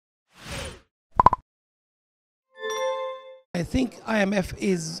I think IMF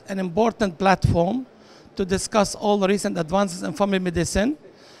is an important platform to discuss all the recent advances in family medicine.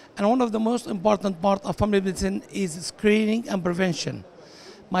 And one of the most important parts of family medicine is screening and prevention.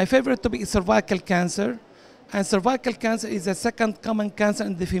 My favorite topic is cervical cancer. And cervical cancer is the second common cancer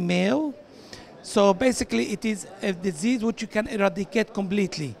in the female. So basically it is a disease which you can eradicate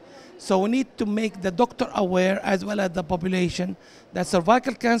completely. So we need to make the doctor aware as well as the population that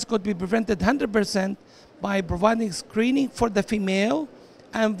cervical cancer could be prevented 100% by providing screening for the female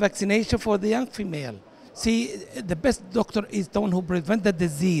and vaccination for the young female. See, the best doctor is the one who prevents the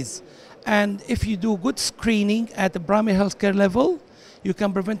disease. And if you do good screening at the primary healthcare level, you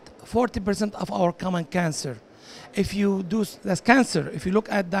can prevent 40% of our common cancer. If you do that's cancer, if you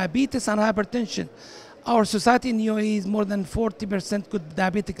look at diabetes and hypertension, our society in U.A.E. is more than 40% good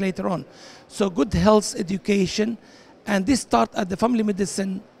diabetic later on. So good health education, and this start at the family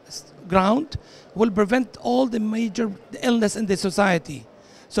medicine ground, will prevent all the major illness in the society.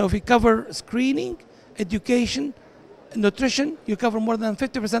 So if we cover screening, education, nutrition, you cover more than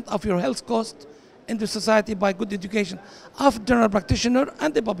 50% of your health cost in the society by good education of general practitioner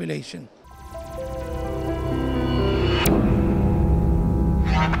and the population.